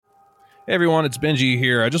Hey everyone, it's Benji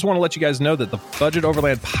here. I just want to let you guys know that the Budget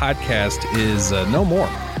Overland podcast is no more.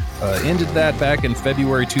 Ended that back in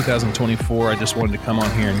February 2024. I just wanted to come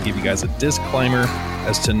on here and give you guys a disclaimer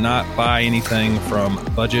as to not buy anything from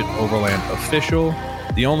Budget Overland Official.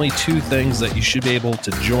 The only two things that you should be able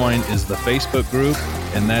to join is the Facebook group,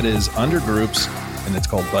 and that is under groups, and it's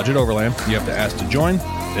called Budget Overland. You have to ask to join.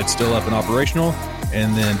 It's still up and operational.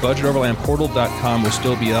 And then budgetoverlandportal.com will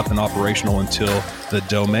still be up and operational until the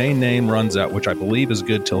domain name runs out, which I believe is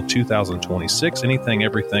good till 2026.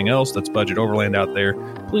 Everything else that's Budget Overland out there,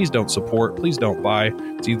 please don't support, please don't buy.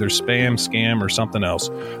 It's either spam, scam, or something else.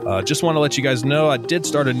 Just want to let you guys know I did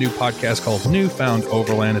start a new podcast called Newfound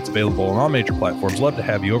Overland. It's available on all major platforms. Love to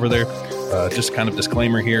have you over there. Just kind of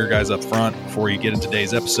disclaimer here, guys, up front before you get into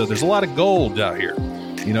today's episode. There's a lot of gold out here.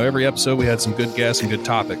 You know, every episode we had some good guests and good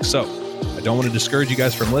topics. So I don't want to discourage you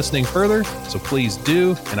guys from listening further, so please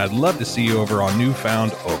do, and I'd love to see you over on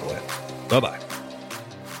Newfound Overland. Bye-bye.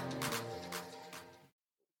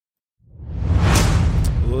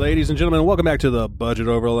 Ladies and gentlemen, welcome back to the Budget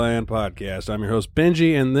Overland podcast. I'm your host,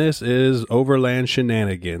 Benji, and this is Overland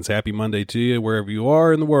Shenanigans. Happy Monday to you, wherever you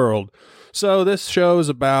are in the world. So this show is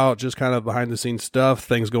about just kind of behind-the-scenes stuff,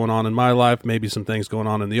 things going on in my life, maybe some things going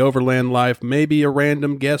on in the Overland life, maybe a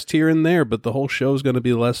random guest here and there, but the whole show is going to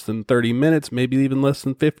be less than 30 minutes, maybe even less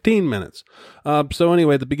than 15 minutes. So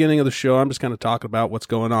anyway, at the beginning of the show, I'm just kind of talking about what's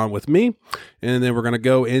going on with me, and then we're going to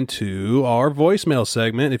go into our voicemail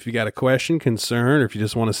segment. If you got a question, concern, or if you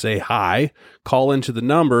just want to say hi, call into the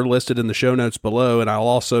number listed in the show notes below, and I'll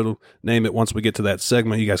also name it once we get to that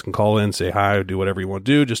segment. You guys can call in, say hi, or do whatever you want to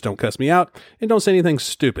do. Just don't cuss me out. And don't say anything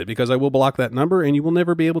stupid, because I will block that number and you will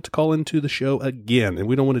never be able to call into the show again. And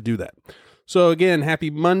we don't want to do that. So again,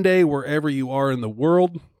 happy Monday, wherever you are in the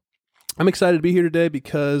world. I'm excited to be here today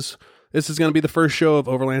because this is going to be the first show of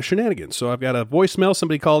Overland Shenanigans. So I've got a voicemail.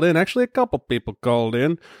 Somebody called in. Actually, a couple people called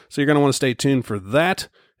in. So you're going to want to stay tuned for that.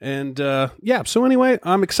 And yeah, so anyway,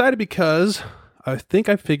 I'm excited because I think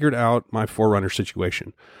I figured out my 4Runner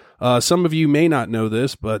situation. Some of you may not know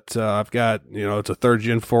this, but I've got, it's a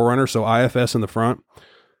third-gen 4Runner, so IFS in the front.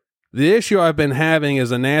 The issue I've been having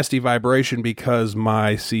is a nasty vibration because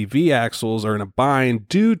my CV axles are in a bind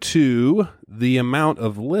due to the amount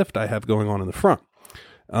of lift I have going on in the front.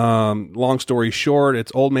 Long story short,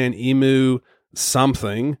 it's Old Man Emu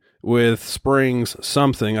something with springs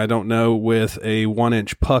something, I don't know, with a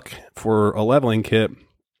 1-inch puck for a leveling kit,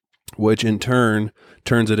 which in turn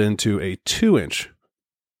turns it into a 2-inch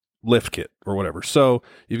lift kit or whatever. So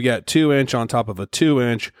you've got 2-inch on top of a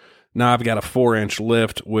 2-inch. Now I've got a 4-inch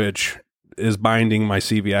lift, which is binding my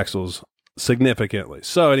CV axles significantly.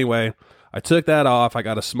 So anyway, I took that off. I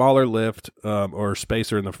got a smaller lift or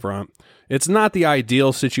spacer in the front. It's not the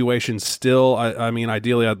ideal situation still. I mean,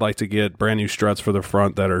 ideally I'd like to get brand new struts for the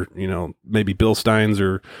front that are, maybe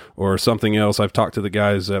Bilsteins or something else. I've talked to the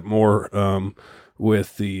guys at more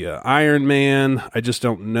with the Iron Man. I just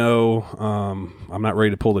don't know. I'm not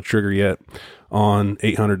ready to pull the trigger yet on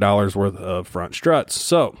 $800 worth of front struts.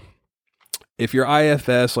 So if your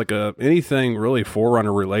IFS, like anything really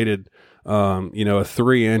 4Runner related, a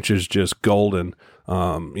 3-inch is just golden.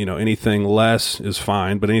 Anything less is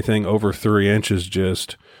fine, but anything over 3 inches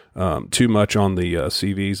just too much on the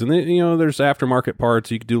CVs. And then, there's aftermarket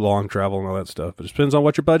parts. You can do long travel and all that stuff. It just depends on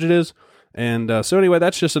what your budget is. And so anyway,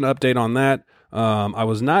 that's just an update on that. I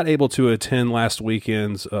was not able to attend last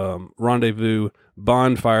weekend's rendezvous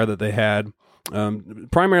bonfire that they had,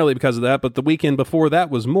 primarily because of that, but the weekend before that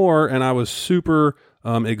was more, and I was super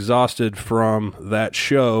exhausted from that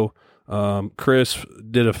show. Chris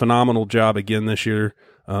did a phenomenal job again this year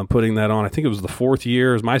putting that on. I think it was the 4th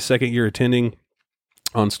year. It was my 2nd year attending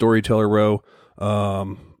on Storyteller Row.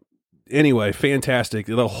 Anyway, fantastic.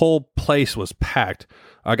 The whole place was packed.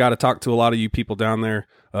 I got to talk to a lot of you people down there,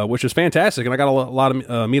 which is fantastic. And I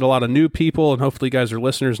got meet a lot of new people, and hopefully you guys are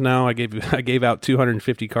listeners now. I gave out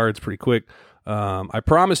 250 cards pretty quick. I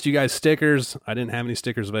promised you guys stickers. I didn't have any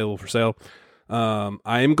stickers available for sale.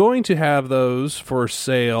 I am going to have those for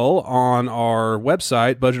sale on our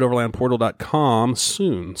website, budgetoverlandportal.com,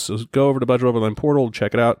 soon. So go over to Budget Overland Portal,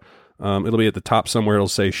 check it out. It'll be at the top somewhere. It'll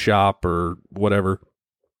say shop or whatever.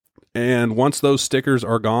 And once those stickers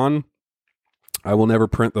are gone, I will never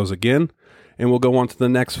print those again, and we'll go on to the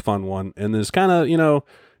next fun one. And this kind of,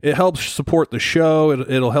 it helps support the show.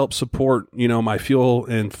 It'll help support, my fuel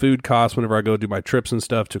and food costs whenever I go do my trips and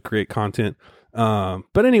stuff to create content.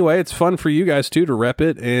 But anyway, it's fun for you guys too to rep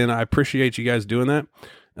it, and I appreciate you guys doing that.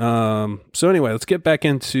 So anyway, let's get back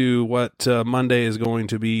into what Monday is going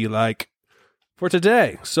to be like for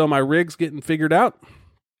today. So my rig's getting figured out.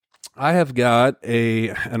 I have got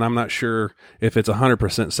and I'm not sure if it's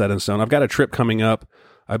 100% set in stone. I've got a trip coming up.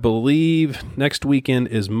 I believe next weekend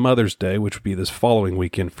is Mother's Day, which would be this following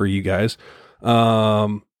weekend for you guys.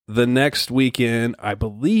 The next weekend, I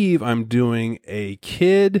believe I'm doing a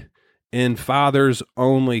kid and fathers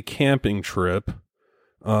only camping trip,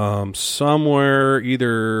 somewhere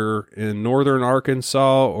either in northern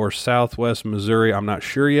Arkansas or southwest Missouri. I'm not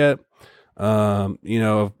sure yet. A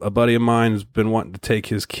buddy of mine has been wanting to take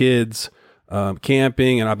his kids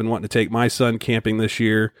camping, and I've been wanting to take my son camping this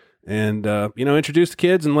year. And, introduce the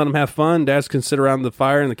kids and let them have fun. Dads can sit around the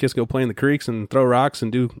fire and the kids go play in the creeks and throw rocks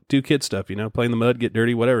and do kid stuff, play in the mud, get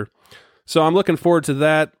dirty, whatever. So I'm looking forward to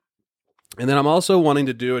that. And then I'm also wanting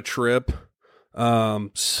to do a trip,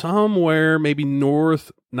 somewhere maybe New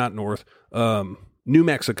Mexico,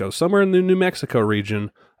 somewhere in the New Mexico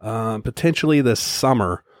region, potentially this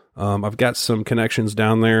summer. I've got some connections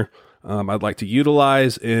down there. I'd like to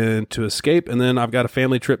utilize and to escape. And then I've got a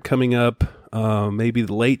family trip coming up, maybe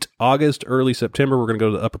late August, early September. We're going to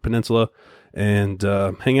go to the Upper Peninsula and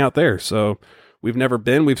hang out there. So we've never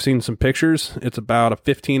been. We've seen some pictures. It's about a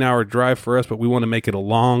 15-hour drive for us, but we want to make it a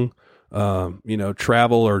long,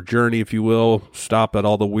 travel or journey, if you will. Stop at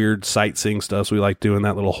all the weird sightseeing stuff. So we like doing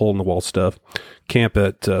that little hole-in-the-wall stuff. Camp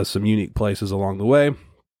at some unique places along the way.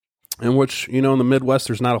 And which, in the Midwest,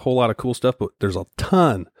 there's not a whole lot of cool stuff, but there's a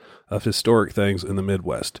ton of historic things in the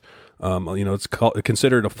Midwest. It's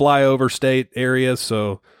considered a flyover state area.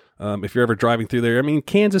 So if you're ever driving through there,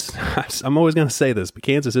 Kansas, I'm always going to say this, but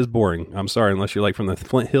Kansas is boring. I'm sorry, unless you're like from the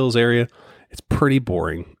Flint Hills area, it's pretty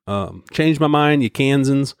boring. Change my mind, you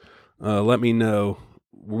Kansans. Let me know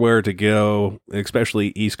where to go,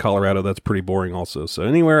 especially East Colorado. That's pretty boring also. So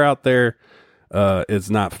anywhere out there, it's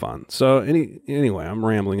not fun. So anyway, I'm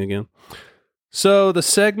rambling again. So the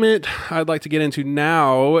segment I'd like to get into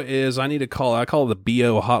now is I call it the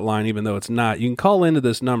BO hotline, even though it's not. You can call into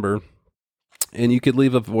this number and you could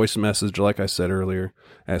leave a voice message, like I said earlier.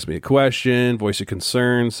 Ask me a question, voice your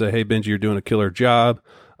concern, say, hey, Benji, you're doing a killer job.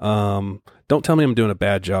 Don't tell me I'm doing a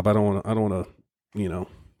bad job. I don't want to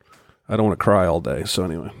cry all day. So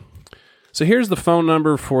anyway. So here's the phone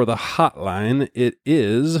number for the hotline. It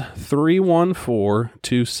is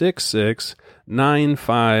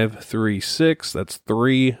 314-266-9536. That's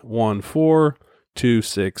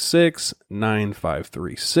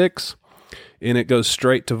 314-266-9536. And it goes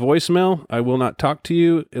straight to voicemail. I will not talk to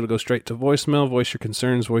you. It'll go straight to voicemail. Voice your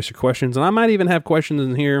concerns, voice your questions. And I might even have questions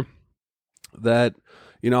in here that,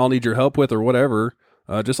 I'll need your help with or whatever.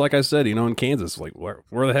 Just like I said, in Kansas, like where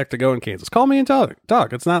the heck to go in Kansas? Call me and talk.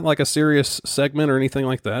 It's not like a serious segment or anything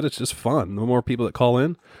like that. It's just fun. The more people that call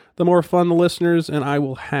in, the more fun the listeners and I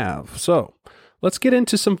will have. So let's get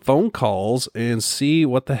into some phone calls and see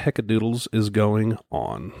what the heckadoodles is going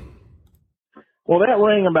on. Well, that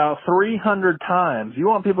rang about 300 times. You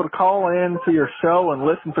want people to call in to your show and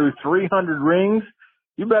listen through 300 rings?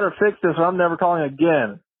 You better fix this or I'm never calling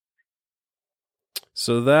again.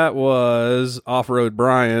 So that was Off-Road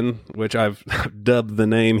Brian, which I've dubbed the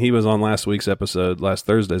name. He was on last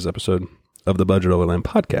Thursday's episode of the Budget Overland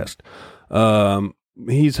podcast.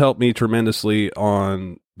 He's helped me tremendously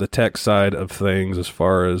on the tech side of things as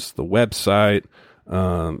far as the website.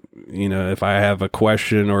 If I have a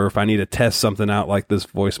question or if I need to test something out like this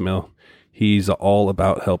voicemail, he's all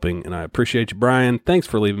about helping. And I appreciate you, Brian. Thanks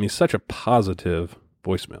for leaving me such a positive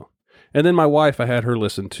voicemail. And then my wife, I had her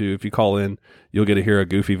listen to. If you call in, you'll get to hear a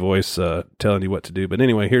goofy voice telling you what to do. But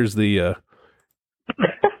anyway, here's the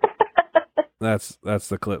that's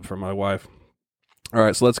the clip from my wife. All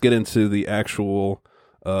right, so let's get into the actual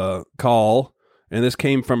call. And this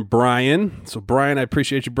came from Brian. So Brian, I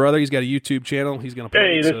appreciate you, brother. He's got a YouTube channel. He's going to.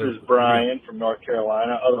 Hey, this is Brian from North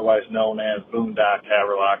Carolina, otherwise known as Boondock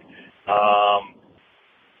Haverlock.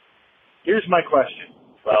 Here's my question.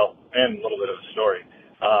 Well, and a little bit of a story.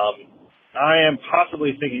 I am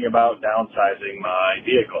possibly thinking about downsizing my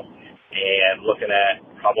vehicle and looking at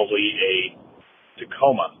probably a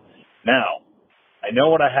Tacoma. Now, I know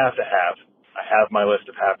what I have to have. I have my list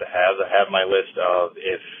of have-to-haves. I have my list of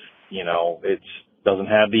if, it doesn't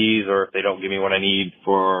have these or if they don't give me what I need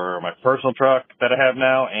for my personal truck that I have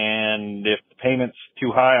now. And if the payment's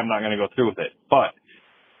too high, I'm not going to go through with it. But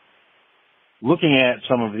looking at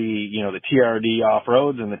some of the, the TRD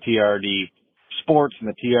off-roads and the TRD Sports and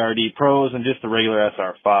the TRD Pros and just the regular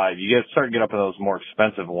SR5, you start to get up to those more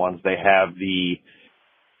expensive ones. They have the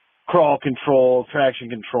crawl control, traction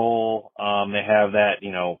control. They have that,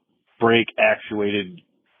 brake actuated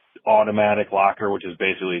automatic locker, which is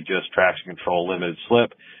basically just traction control, limited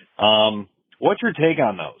slip. What's your take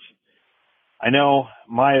on those? I know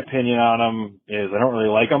my opinion on them is I don't really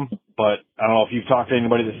like them. But I don't know if you've talked to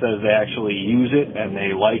anybody that says they actually use it and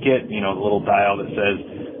they like it. You know, the little dial that says,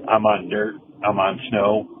 I'm on dirt, I'm on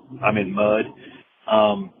snow, I'm in mud.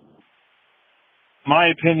 My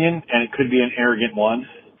opinion, and it could be an arrogant one,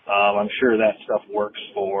 I'm sure that stuff works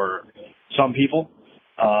for some people.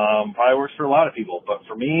 Probably works for a lot of people. But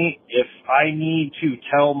for me, if I need to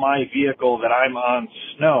tell my vehicle that I'm on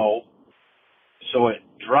snow so it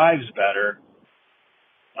drives better,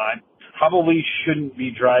 I probably shouldn't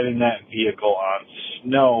be driving that vehicle on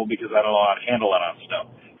snow because I don't know how to handle it on snow.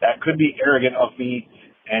 That could be arrogant of me,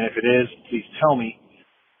 and if it is, please tell me.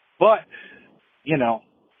 But, you know,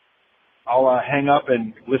 I'll hang up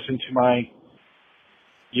and listen to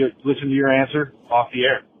your answer off the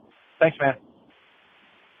air. Thanks, man.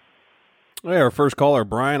 Hey, our first caller,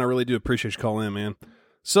 Brian, I really do appreciate you calling in, man.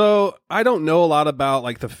 So I don't know a lot about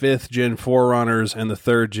like the 5th gen Forerunners and the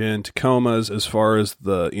 3rd gen Tacomas as far as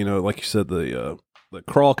the, you know, like you said, the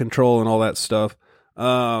crawl control and all that stuff.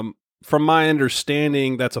 From my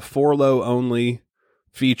understanding, that's a 4-low only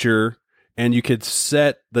feature, and you could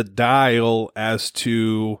set the dial as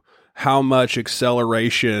to how much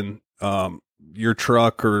acceleration your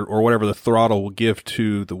truck or whatever the throttle will give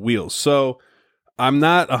to the wheels. So I'm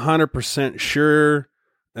not 100% sure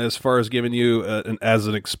as far as giving you as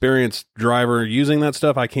an experienced driver using that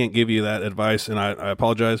stuff. I can't give you that advice, and I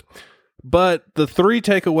apologize. But the 3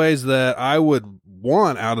 takeaways that I would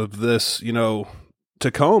want out of this, you know,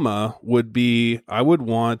 Tacoma would be, I would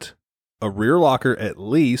want a rear locker at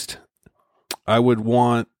least. I would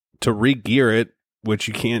want to re-gear it, which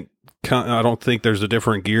you can't. I don't think there's a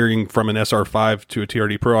different gearing from an SR5 to a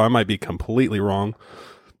TRD Pro. I might be completely wrong.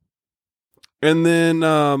 And then,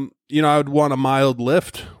 you know, I would want a mild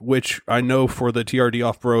lift, which I know for the TRD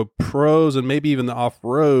Off-Road Pros and maybe even the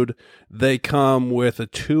off-road, they come with a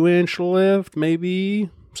 2-inch lift, maybe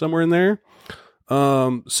somewhere in there.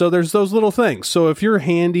 So there's those little things. So if you're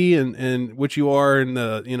handy and which you are in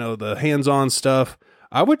the, you know, the hands-on stuff,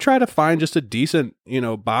 I would try to find just a decent, you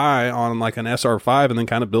know, buy on like an SR5 and then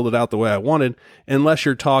kind of build it out the way I wanted, unless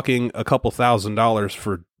you're talking a couple $1,000s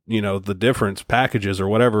for, you know, the difference packages or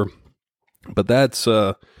whatever. But that's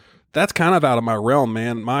kind of out of my realm,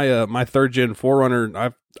 man. My 3rd gen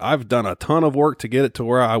 4Runner, I've done a ton of work to get it to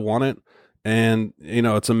where I want it. And, you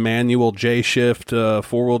know, it's a manual J shift,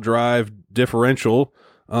 4-wheel drive differential.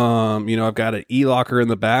 You know, I've got an E-locker in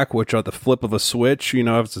the back, which at the flip of a switch, you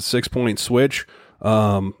know, it's a 6-point switch.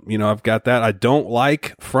 You know, I've got that. I don't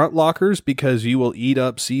like front lockers because you will eat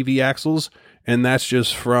up CV axles. And that's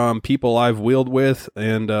just from people I've wheeled with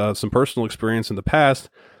and, some personal experience in the past.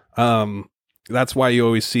 That's why you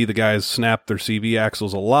always see the guys snap their CV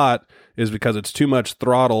axles a lot, is because it's too much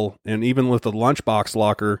throttle. And even with the lunchbox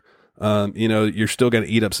locker, you know, you're still going to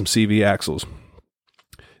eat up some CV axles.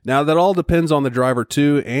 Now that all depends on the driver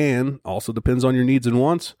too, and also depends on your needs and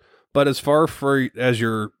wants. But as far as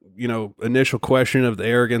your, you know, initial question of the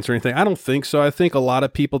arrogance or anything, I don't think so. I think a lot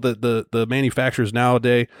of people that the manufacturers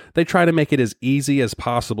nowadays, they try to make it as easy as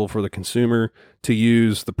possible for the consumer to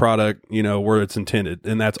use the product, you know, where it's intended.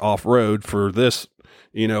 And that's off-road for this,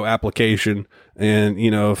 you know, application. And, you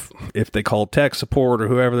know, if they call tech support or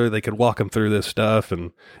whoever, they could walk them through this stuff.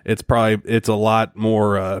 And it's a lot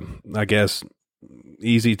more, I guess,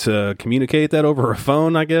 easy to communicate that over a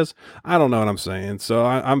phone, I guess. I don't know what I'm saying. So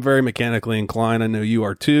I'm very mechanically inclined. I know you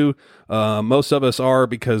are too. Most of us are,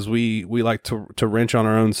 because we like to wrench on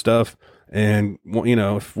our own stuff. And, you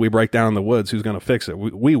know, if we break down in the woods, who's going to fix it?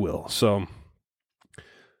 We will. So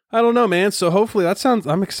I don't know, man. So hopefully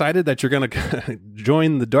I'm excited that you're going to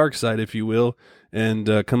join the dark side, if you will,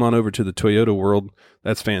 and come on over to the Toyota world.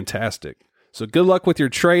 That's fantastic. So good luck with your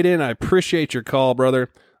trade-in. I appreciate your call, brother.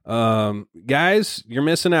 Guys, you're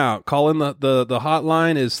missing out. Call in the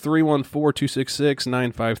hotline is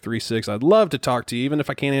 314-266-9536. I'd love to talk to you. Even if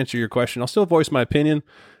I can't answer your question, I'll still voice my opinion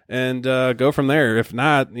and go from there. If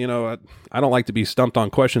not, you know, I don't like to be stumped on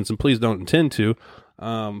questions, and please don't intend to.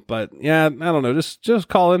 But yeah, I don't know. Just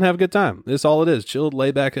call in, have a good time. That's all it is. Chilled,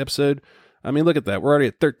 laid back episode. I mean, look at that. We're already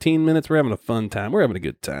at 13 minutes. We're having a fun time. We're having a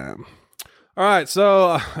good time. All right,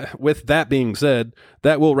 so with that being said,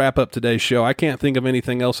 that will wrap up today's show. I can't think of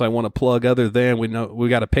anything else I want to plug other than we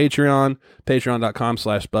got a Patreon,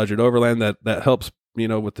 patreon.com/budgetoverland. That helps, you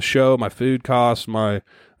know, with the show, my food costs, my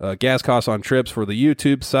gas costs on trips for the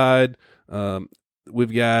YouTube side.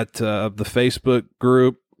 We've got the Facebook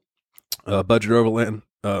group, Budget Overland,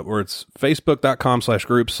 where it's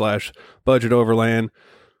facebook.com/group/Budget Overland.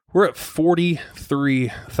 We're at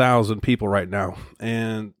 43,000 people right now,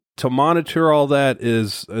 and to monitor all that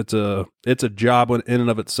it's a job in and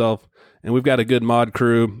of itself. And we've got a good mod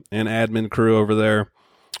crew and admin crew over there.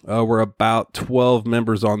 We're about 12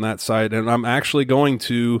 members on that site, and I'm actually going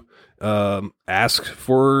to ask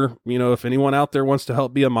for, if anyone out there wants to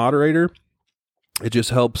help be a moderator. It just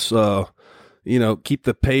helps, keep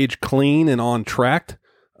the page clean and on track.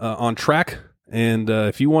 And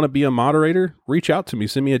if you want to be a moderator, reach out to me.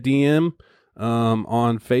 Send me a DM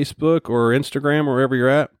on Facebook or Instagram, or wherever you're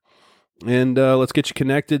at, and let's get you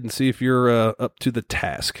connected and see if you're up to the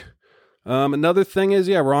task. Another thing is,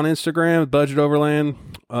 we're on Instagram, Budget Overland,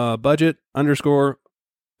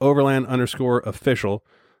 budget_Overland_official.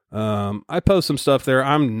 I post some stuff there.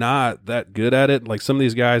 I'm not that good at it. Like, some of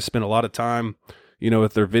these guys spend a lot of time,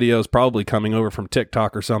 with their videos probably coming over from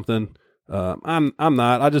TikTok or something. I'm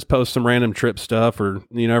not. I just post some random trip stuff, or,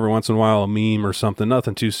 every once in a while a meme or something,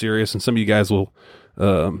 nothing too serious. And some of you guys will,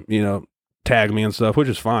 tag me and stuff, which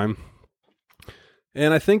is fine.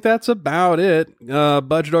 And I think that's about it.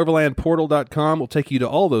 BudgetOverlandPortal.com will take you to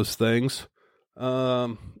all those things.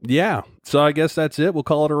 So I guess that's it. We'll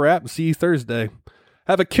call it a wrap. See you Thursday.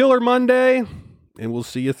 Have a killer Monday, and we'll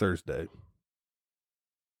see you Thursday.